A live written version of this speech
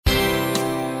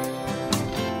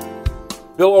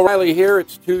Bill O'Reilly here.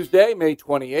 It's Tuesday, May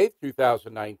 28th,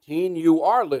 2019. You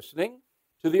are listening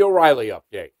to the O'Reilly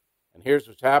Update. And here's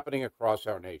what's happening across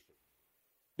our nation.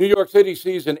 New York City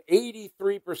sees an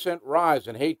 83% rise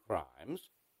in hate crimes.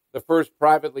 The first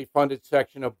privately funded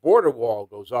section of border wall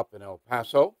goes up in El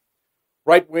Paso.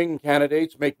 Right-wing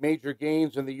candidates make major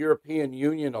gains in the European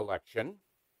Union election.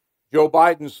 Joe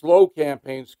Biden's slow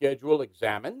campaign schedule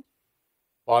examined.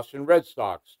 Boston Red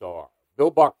Sox star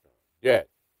Bill Buckner dead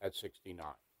at 69.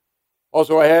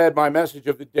 Also ahead, my message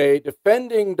of the day,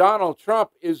 defending Donald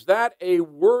Trump, is that a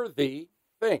worthy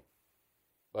thing?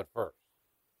 But first,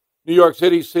 New York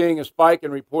City seeing a spike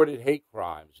in reported hate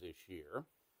crimes this year.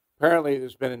 Apparently,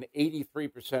 there's been an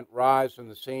 83% rise from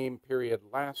the same period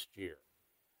last year.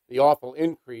 The awful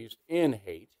increase in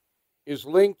hate is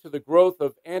linked to the growth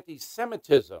of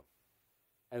anti-Semitism,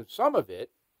 and some of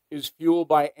it is fueled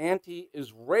by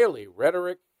anti-Israeli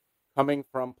rhetoric coming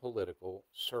from political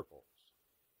circles.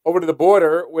 Over to the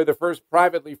border, where the first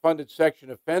privately funded section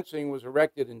of fencing was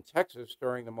erected in Texas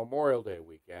during the Memorial Day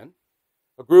weekend,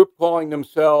 a group calling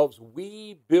themselves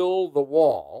We Build the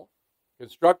Wall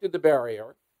constructed the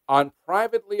barrier on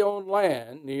privately owned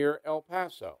land near El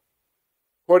Paso.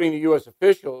 According to U.S.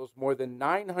 officials, more than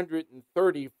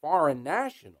 930 foreign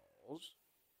nationals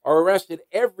are arrested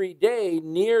every day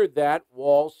near that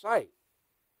wall site.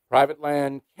 Private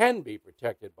land can be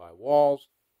protected by walls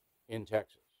in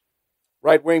Texas.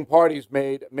 Right-wing parties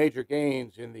made major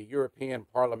gains in the European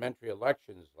parliamentary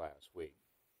elections last week,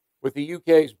 with the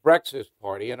UK's Brexit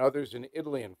Party and others in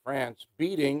Italy and France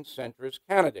beating centrist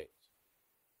candidates.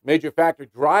 Major factor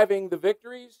driving the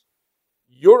victories?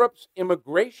 Europe's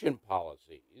immigration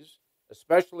policies,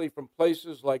 especially from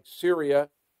places like Syria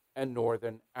and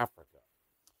northern Africa.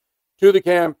 To the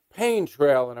campaign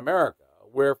trail in America,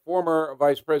 where former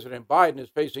Vice President Biden is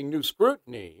facing new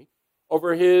scrutiny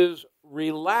over his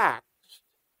relaxed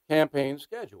campaign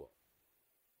schedule.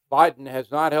 Biden has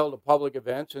not held a public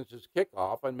event since his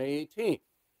kickoff on May 18th.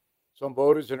 Some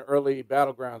voters in early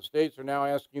battleground states are now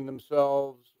asking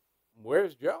themselves,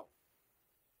 where's Joe?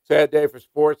 Sad day for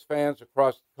sports fans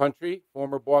across the country.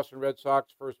 Former Boston Red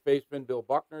Sox first baseman Bill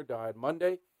Buckner died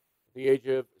Monday at the age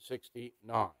of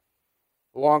 69.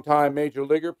 The longtime major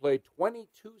leaguer played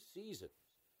 22 seasons,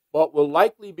 but will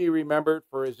likely be remembered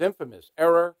for his infamous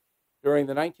error during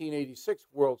the 1986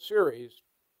 World Series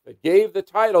that gave the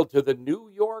title to the New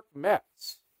York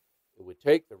Mets. It would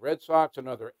take the Red Sox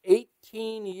another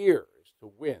 18 years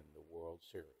to win the World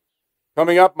Series.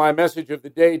 Coming up, my message of the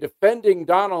day, defending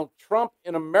Donald Trump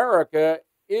in America,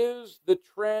 is the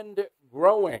trend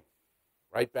growing?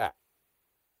 Right back.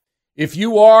 If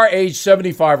you are age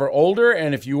 75 or older,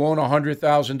 and if you own a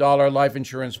 $100,000 life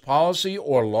insurance policy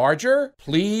or larger,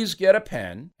 please get a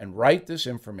pen and write this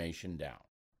information down.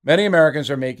 Many Americans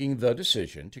are making the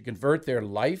decision to convert their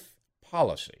life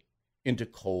policy into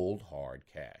cold, hard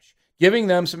cash, giving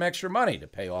them some extra money to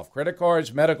pay off credit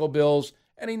cards, medical bills,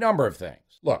 any number of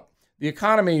things. Look, the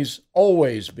economy's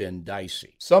always been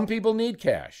dicey. Some people need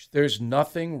cash. There's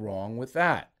nothing wrong with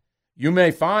that. You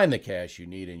may find the cash you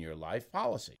need in your life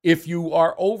policy. If you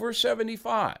are over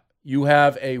 75, you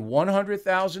have a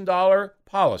 $100,000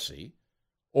 policy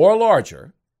or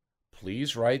larger,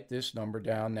 please write this number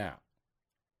down now.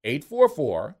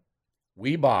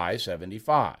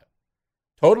 844-WE-BUY-75.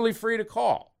 Totally free to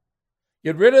call.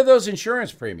 Get rid of those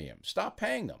insurance premiums. Stop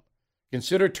paying them.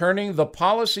 Consider turning the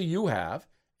policy you have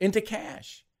into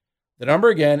cash. The number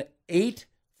again,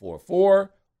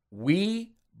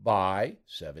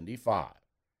 844-WE-BUY-75.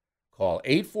 Call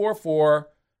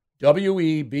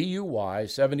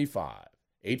 844-WEBUY-75.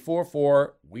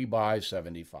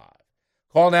 844-WE-BUY-75.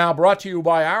 Call now, brought to you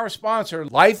by our sponsor,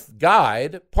 Life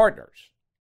Guide Partners.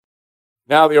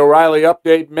 Now the O'Reilly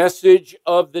Update message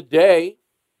of the day,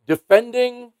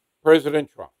 defending President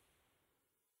Trump.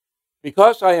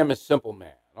 Because I am a simple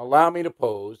man, allow me to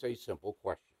pose a simple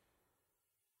question.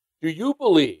 Do you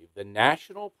believe the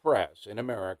national press in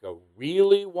America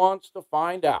really wants to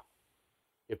find out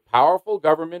if powerful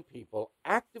government people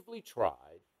actively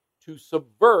tried to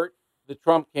subvert the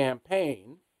Trump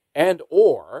campaign and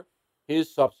or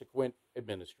his subsequent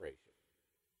administration?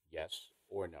 Yes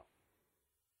or no?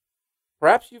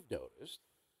 Perhaps you've noticed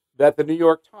that the New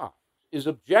York Times is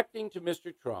objecting to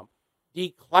Mr. Trump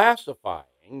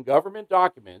declassifying government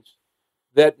documents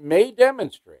that may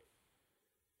demonstrate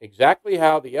exactly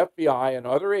how the FBI and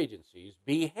other agencies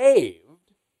behaved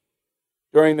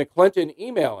during the Clinton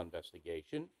email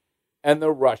investigation and the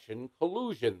Russian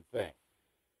collusion thing.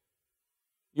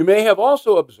 You may have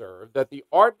also observed that the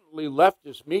ardently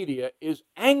leftist media is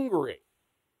angry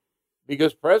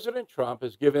because President Trump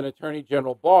has given Attorney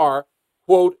General Barr,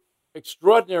 quote,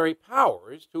 extraordinary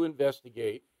powers to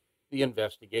investigate the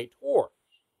investigators.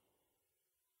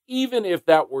 Even if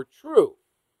that were true,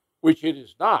 which it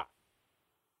is not,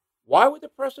 why would the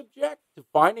press object to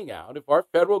finding out if our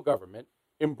federal government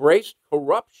embraced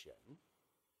corruption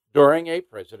during a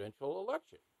presidential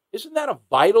election? Isn't that a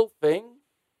vital thing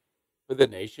for the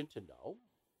nation to know?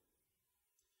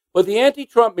 But the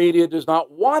anti-Trump media does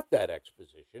not want that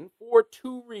exposition for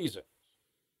two reasons.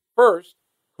 First,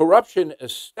 corruption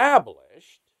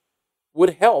established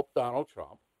would help Donald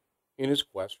Trump in his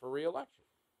quest for re-election.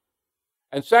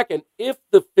 And second, if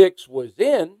the fix was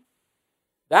in,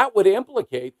 that would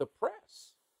implicate the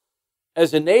press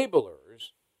as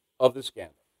enablers of the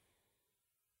scandal.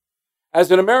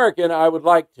 As an American, I would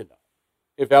like to know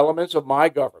if elements of my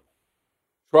government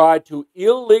tried to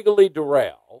illegally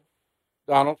derail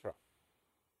Donald Trump.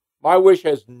 My wish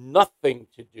has nothing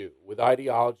to do with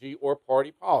ideology or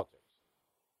party politics.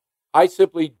 I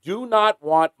simply do not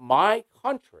want my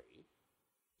country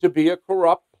to be a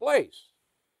corrupt place.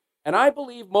 And I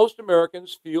believe most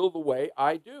Americans feel the way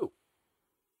I do.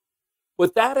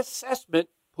 But that assessment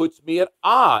puts me at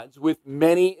odds with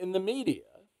many in the media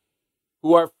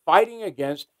who are fighting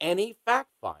against any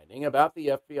fact-finding about the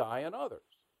FBI and others.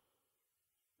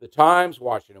 The Times,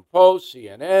 Washington Post,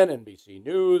 CNN, NBC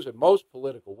News, and most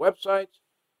political websites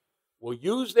will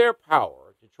use their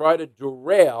power to try to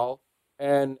derail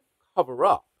and cover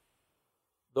up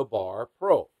the Barr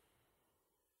probe.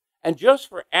 And just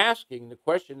for asking the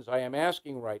questions I am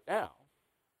asking right now,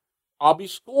 I'll be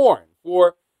scorned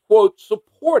for, quote,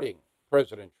 supporting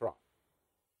President Trump.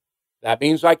 That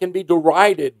means I can be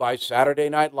derided by Saturday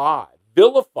Night Live,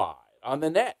 vilified on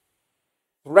the net,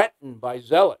 threatened by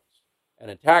zealots, and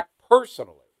attacked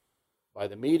personally by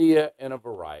the media in a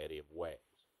variety of ways.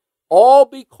 All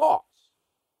because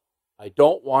I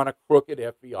don't want a crooked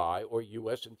FBI or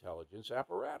U.S. intelligence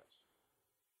apparatus.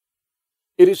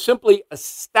 It is simply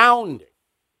astounding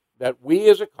that we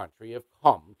as a country have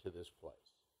come to this place.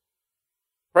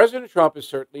 President Trump is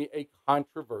certainly a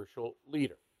controversial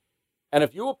leader. And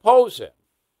if you oppose him,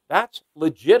 that's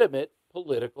legitimate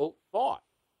political thought.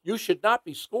 You should not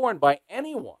be scorned by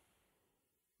anyone.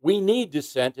 We need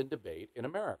dissent and debate in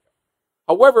America.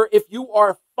 However, if you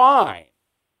are fine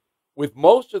with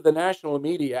most of the national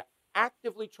media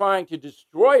actively trying to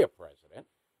destroy a president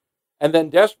and then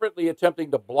desperately attempting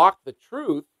to block the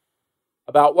truth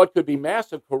about what could be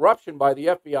massive corruption by the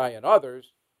FBI and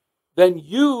others, then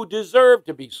you deserve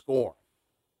to be scorned.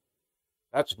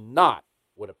 That's not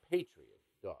what a patriot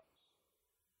does.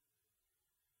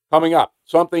 Coming up,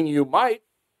 something you might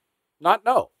not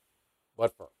know,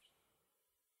 but first.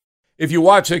 If you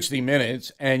watch 60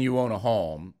 Minutes and you own a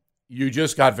home, you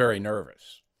just got very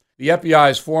nervous. The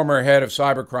FBI's former head of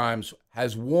cybercrimes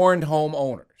has warned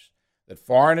homeowners that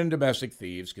foreign and domestic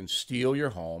thieves can steal your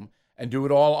home and do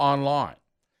it all online.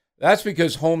 That's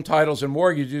because home titles and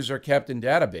mortgages are kept in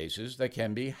databases that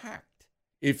can be hacked.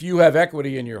 If you have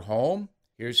equity in your home,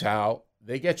 here's how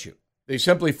they get you. They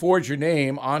simply forge your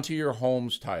name onto your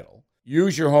home's title,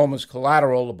 use your home as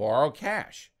collateral to borrow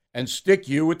cash, and stick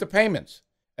you with the payments.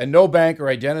 And no bank or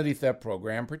identity theft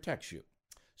program protects you.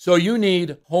 So you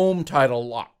need Home Title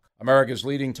Lock, America's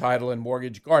leading title and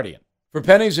mortgage guardian. For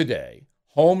pennies a day,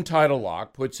 Home Title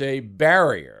Lock puts a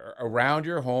barrier around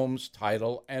your home's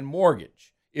title and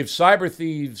mortgage. If cyber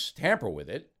thieves tamper with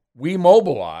it, we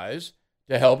mobilize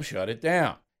to help shut it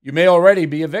down. You may already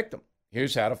be a victim.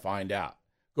 Here's how to find out.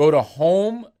 Go to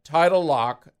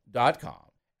HomeTitleLock.com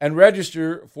and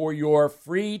register for your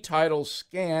free title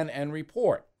scan and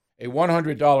report. A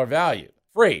 $100 value,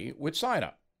 free with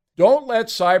sign-up. Don't let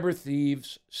cyber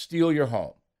thieves steal your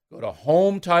home. Go to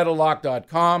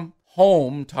HomeTitleLock.com,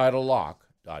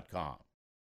 HomeTitleLock.com.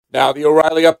 Now, the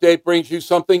O'Reilly Update brings you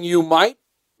something you might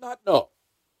not know.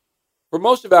 For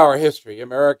most of our history,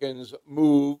 Americans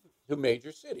moved to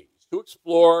major cities to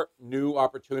explore new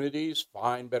opportunities,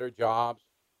 find better jobs,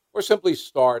 or simply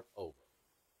start over.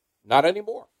 Not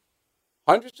anymore.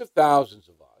 Hundreds of thousands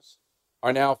of us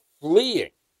are now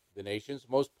fleeing the nation's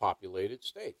most populated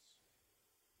states.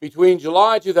 Between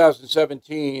July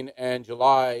 2017 and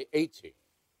July 18,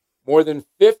 more than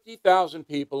 50,000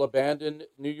 people abandoned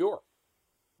New York.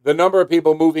 The number of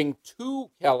people moving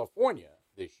to California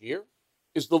this year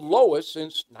is the lowest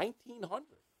since 1900.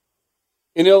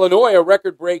 In Illinois, a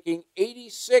record-breaking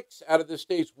 86 out of the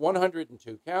state's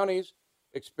 102 counties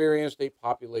experienced a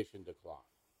population decline.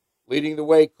 Leading the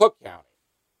way, Cook County,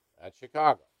 that's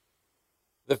Chicago.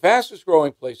 The fastest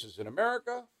growing places in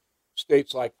America,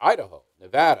 states like Idaho,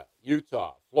 Nevada,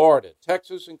 Utah, Florida,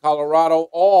 Texas, and Colorado,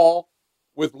 all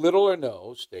with little or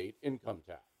no state income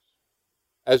tax.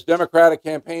 As Democratic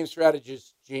campaign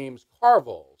strategist James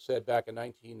Carville said back in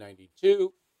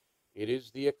 1992, it is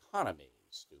the economy,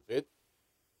 stupid.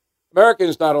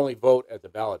 Americans not only vote at the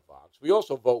ballot box, we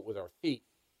also vote with our feet.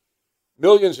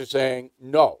 Millions are saying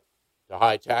no to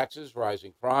high taxes,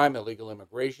 rising crime, illegal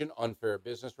immigration, unfair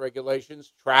business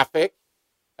regulations, traffic,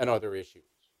 and other issues.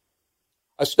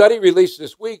 A study released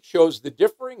this week shows the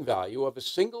differing value of a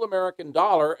single American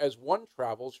dollar as one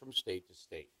travels from state to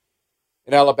state.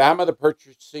 In Alabama, the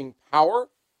purchasing power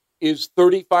is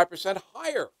 35%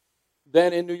 higher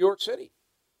than in New York City.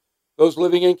 Those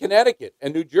living in Connecticut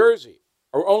and New Jersey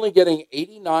are only getting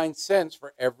 89 cents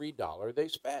for every dollar they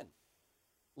spend.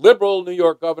 Liberal New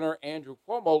York Governor Andrew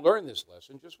Cuomo learned this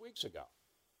lesson just weeks ago.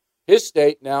 His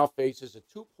state now faces a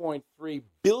 $2.3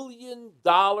 billion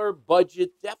budget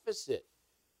deficit.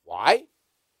 Why?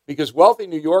 Because wealthy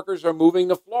New Yorkers are moving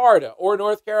to Florida or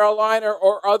North Carolina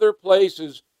or other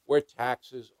places where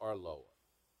taxes are lower.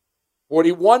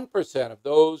 41% of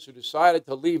those who decided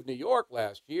to leave New York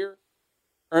last year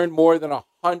earned more than $150,000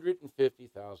 annually.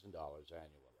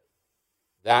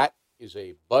 That is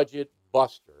a budget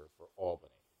buster for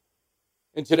Albany.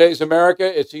 In today's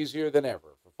America, it's easier than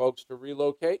ever for folks to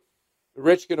relocate. The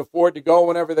rich can afford to go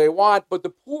whenever they want, but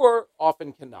the poor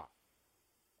often cannot.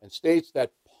 And states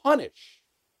that punish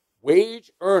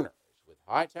wage earners with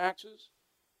high taxes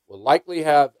will likely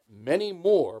have many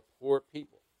more poor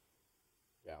people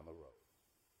down the road.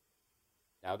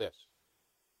 Now this.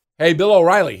 Hey, Bill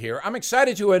O'Reilly here. I'm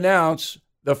excited to announce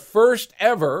the first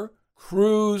ever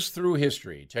cruise through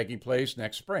history taking place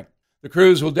next spring. The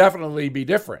cruise will definitely be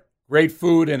different. Great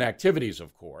food and activities,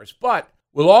 of course, but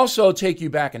we'll also take you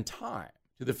back in time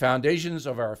to the foundations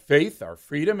of our faith, our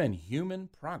freedom, and human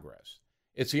progress.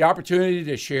 It's the opportunity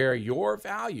to share your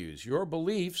values, your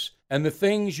beliefs, and the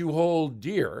things you hold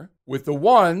dear with the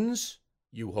ones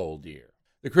you hold dear.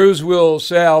 The cruise will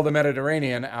sail the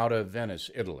Mediterranean out of Venice,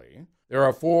 Italy. There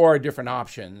are 4 different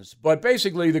options, but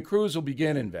basically the cruise will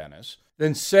begin in Venice,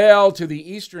 then sail to the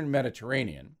eastern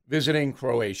Mediterranean, visiting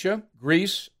Croatia,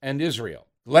 Greece, and Israel.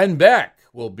 Glenn Beck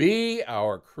will be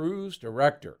our cruise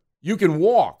director. You can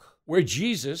walk where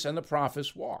Jesus and the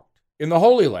prophets walked, in the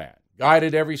Holy Land,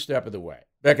 guided every step of the way.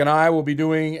 Beck and I will be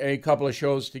doing a couple of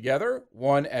shows together,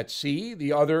 one at sea,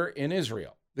 the other in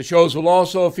Israel. The shows will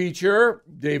also feature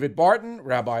David Barton,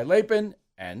 Rabbi Lapin,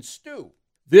 and Stu.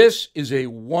 This is a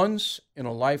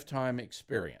once-in-a-lifetime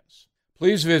experience.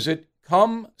 Please visit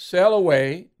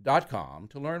ComeSailAway.com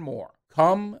to learn more.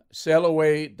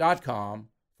 ComeSailAway.com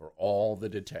for all the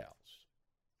details.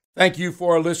 Thank you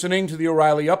for listening to the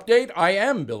O'Reilly Update. I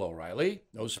am Bill O'Reilly.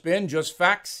 No spin, just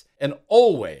facts, and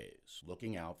always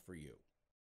looking out for you.